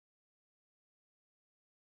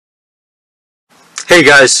Hey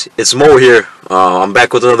guys, it's Mo here. I'm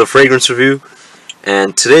back with another fragrance review,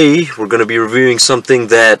 and today we're going to be reviewing something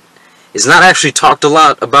that is not actually talked a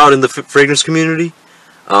lot about in the fragrance community.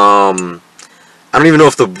 I don't even know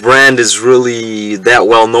if the brand is really that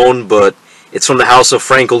well known, but it's from the house of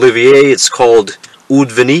Franck Olivier. It's called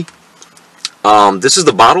Oud Vanille. This is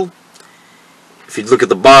the bottle. If you look at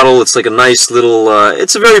the bottle, it's like a nice little,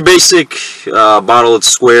 it's a very basic bottle. It's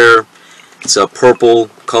square. It's a purple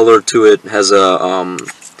color to it. It has a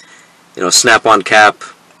snap-on cap.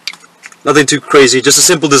 Nothing too crazy. Just a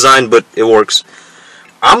simple design, but it works.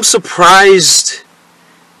 I'm surprised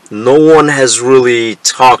no one has really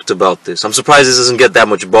talked about this. I'm surprised this doesn't get that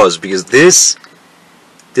much buzz, because this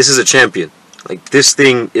is a champion. Like, this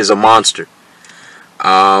thing is a monster.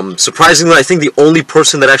 Surprisingly, I think the only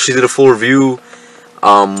person that actually did a full review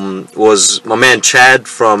was my man Chad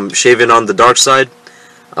from Shaving on the Dark Side.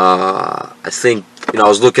 I think I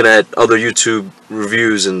was looking at other YouTube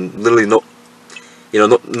reviews, and literally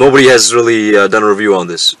nobody has really done a review on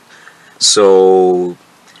this. So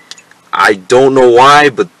I don't know why,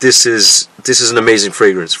 but this is an amazing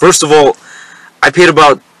fragrance. First of all, I paid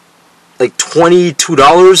about like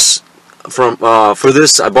 $22 for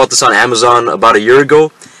this. I bought this on Amazon about a year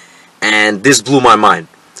ago, and this blew my mind.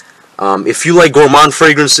 If you like gourmand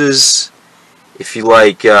fragrances, if you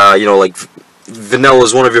like like vanilla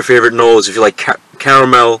is one of your favorite notes, if you like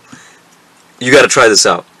caramel, you got to try this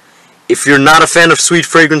out. If you're not a fan of sweet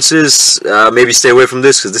fragrances, maybe stay away from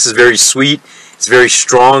this, because this is very sweet. It's very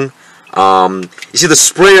strong. You see the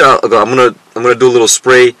spray? I'm gonna do a little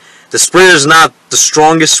spray. The spray is not the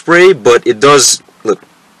strongest spray, but it does look. I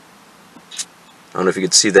don't know if you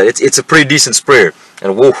can see that. It's a pretty decent sprayer.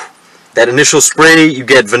 And whoa, that initial spray, you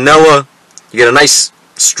get vanilla. You get a nice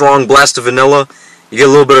strong blast of vanilla. You get a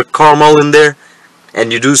little bit of caramel in there,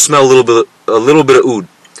 and you do smell a little bit of oud.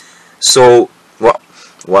 So,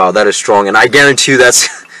 wow, that is strong, and I guarantee you that's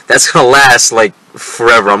gonna last like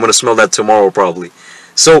forever. I'm gonna smell that tomorrow probably.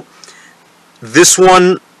 So, this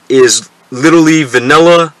one is literally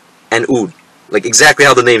vanilla and oud, like exactly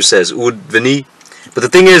how the name says, Oud Vanille. But the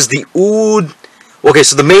thing is, the oud. Okay,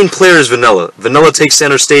 so the main player is vanilla. Vanilla takes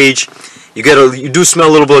center stage. You do smell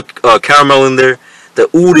a little bit of caramel in there. The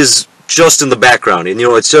oud is just in the background, and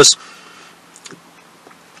it's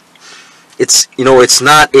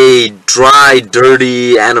not a dry,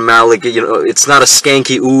 dirty, animalic. It's not a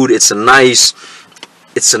skanky oud. It's a nice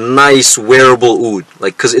wearable oud,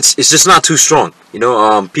 like, because it's just not too strong.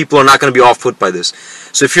 People are not going to be off-put by this.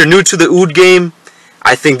 So if you're new to the oud game,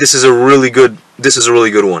 I think this is a really good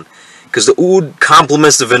one, because the oud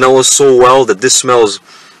complements the vanilla so well that this smells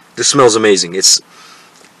amazing. It's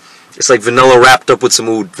like vanilla wrapped up with some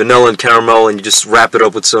oud, vanilla and caramel, and you just wrap it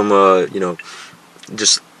up with some,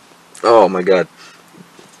 just, oh my god,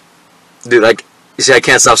 dude! You see, I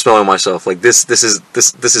can't stop smelling myself. Like this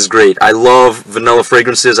is great. I love vanilla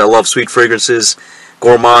fragrances. I love sweet fragrances,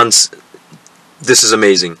 gourmands. This is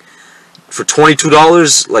amazing. For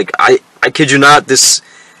 $22, like I kid you not, this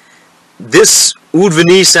Oud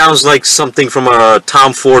Vanille sounds like something from a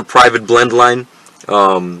Tom Ford private blend line.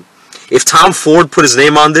 If Tom Ford put his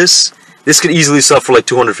name on this could easily sell for like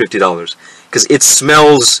 $250, because it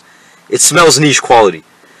smells niche quality.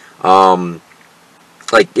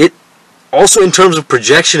 Like it. Also, in terms of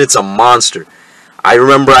projection, it's a monster. I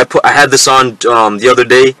remember I had this on the other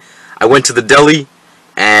day. I went to the deli,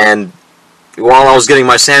 and while I was getting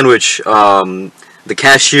my sandwich, the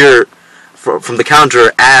cashier from the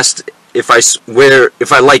counter asked if I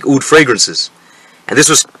like oud fragrances, and this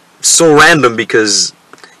was so random because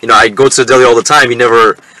I go to the deli all the time.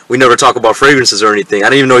 We never talk about fragrances or anything. I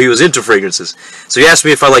didn't even know he was into fragrances. So he asked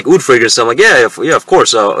me if I like oud fragrances. I'm like, yeah, of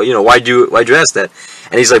course. Why'd you ask that?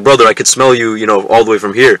 And he's like, brother, I could smell you, all the way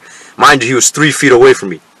from here. Mind you, he was 3 feet away from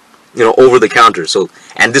me, over the counter. So,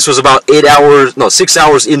 and this was about 6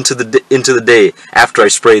 hours into the day after I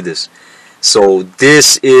sprayed this. So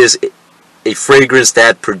this is a fragrance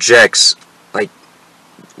that projects like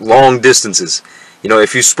long distances.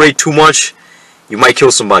 If you spray too much, you might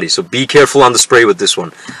kill somebody. So be careful on the spray with this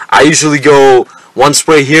one. I usually go one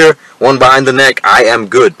spray here, one behind the neck. I am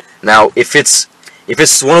good. Now, if it's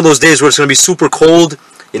one of those days where it's going to be super cold,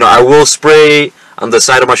 I will spray on the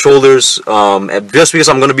side of my shoulders, just because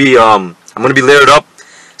I'm going to be layered up.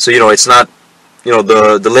 So it's not,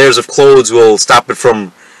 the layers of clothes will stop it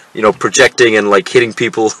from, projecting and like hitting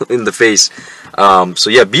people in the face. So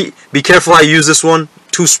yeah, be careful how you use this one.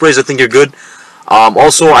 2 sprays, I think you're good.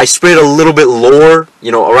 Also, I sprayed a little bit lower,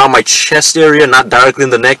 around my chest area, not directly in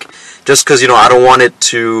the neck, just because, I don't want it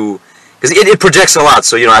to, because it projects a lot,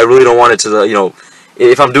 so, I really don't want it to,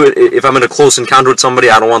 if I'm in a close encounter with somebody,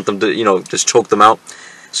 I don't want them to, you know, just choke them out.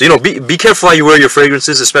 So, you know, be careful how you wear your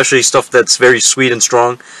fragrances, especially stuff that's very sweet and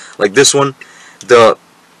strong, like this one. Not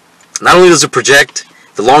only does it project,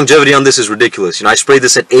 the longevity on this is ridiculous. You know, I sprayed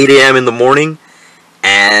this at 8 a.m. in the morning,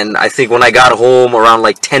 and I think when I got home around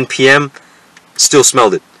like 10 p.m., still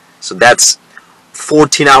smelled it. So that's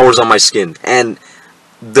 14 hours on my skin. And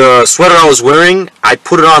the sweater I was wearing, I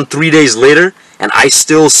put it on 3 days later, and I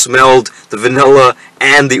still smelled the vanilla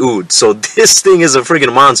and the oud. So this thing is a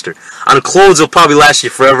freaking monster. On clothes, it'll probably last you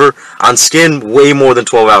forever. On skin, way more than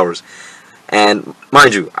 12 hours. And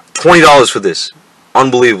mind you, $20 for this.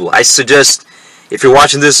 Unbelievable. I suggest, if you're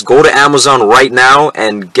watching this, go to Amazon right now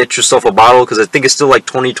and get yourself a bottle, because I think it's still like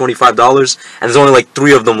 $20, $25, and there's only like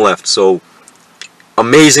 3 of them left. So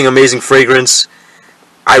amazing, amazing fragrance.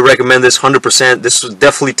 I recommend this 100%. This was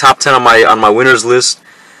definitely top 10 on my winners list.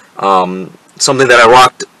 Something that I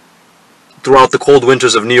rocked throughout the cold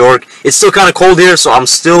winters of New York. It's still kind of cold here, so I'm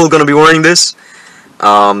still going to be wearing this.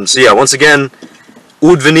 So yeah, once again,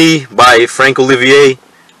 Oud Vanille by Franck Olivier.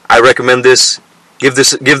 I recommend this. Give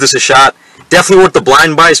this a shot. Definitely worth the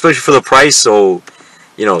blind buy, especially for the price. So,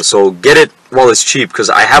 you know, so get it while it's cheap,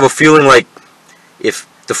 because I have a feeling like if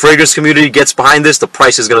the fragrance community gets behind this, the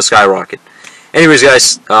price is going to skyrocket. Anyways,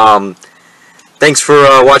 guys, thanks for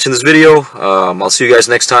watching this video. I'll see you guys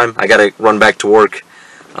next time. I got to run back to work.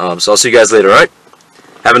 So I'll see you guys later, alright?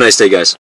 Have a nice day, guys.